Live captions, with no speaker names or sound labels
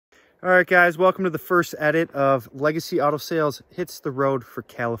All right, guys, welcome to the first edit of Legacy Auto Sales Hits the Road for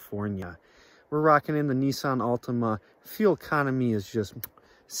California. We're rocking in the Nissan Altima. Fuel economy is just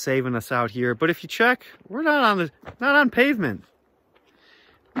saving us out here. But if you check, we're not on pavement.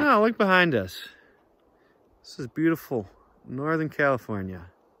 No, look behind us. This is beautiful Northern California.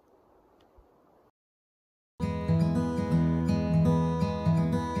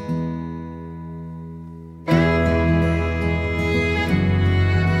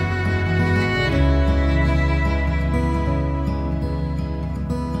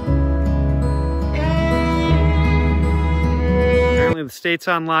 The state's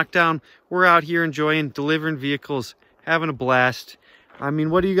on lockdown. We're out here enjoying delivering vehicles, having a blast. I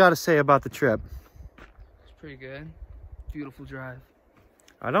mean, what do you got to say about the trip? It's pretty good. Beautiful drive.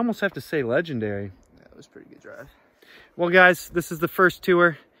 I'd almost have to say legendary. Yeah, it was a pretty good drive. Well, guys, this is the first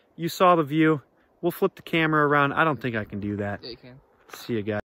tour. You saw the view. We'll flip the camera around. I don't think I can do that. Yeah, you can. See you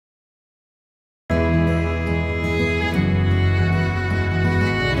guys.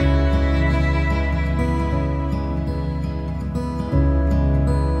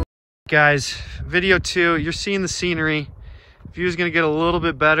 Guys, video 2, you're seeing the scenery. View's gonna get a little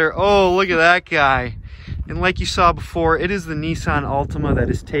bit better. Oh, look at that guy. And like you saw before, it is the Nissan Altima that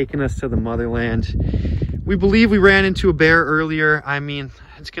has taken us to the motherland. We believe we ran into a bear earlier. I mean,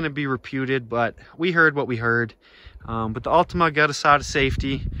 it's gonna be reputed, but we heard what we heard. But the Altima got us out of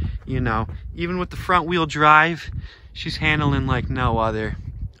safety. You know, even with the front wheel drive, she's handling like no other.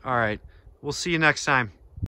 All right, we'll see you next time.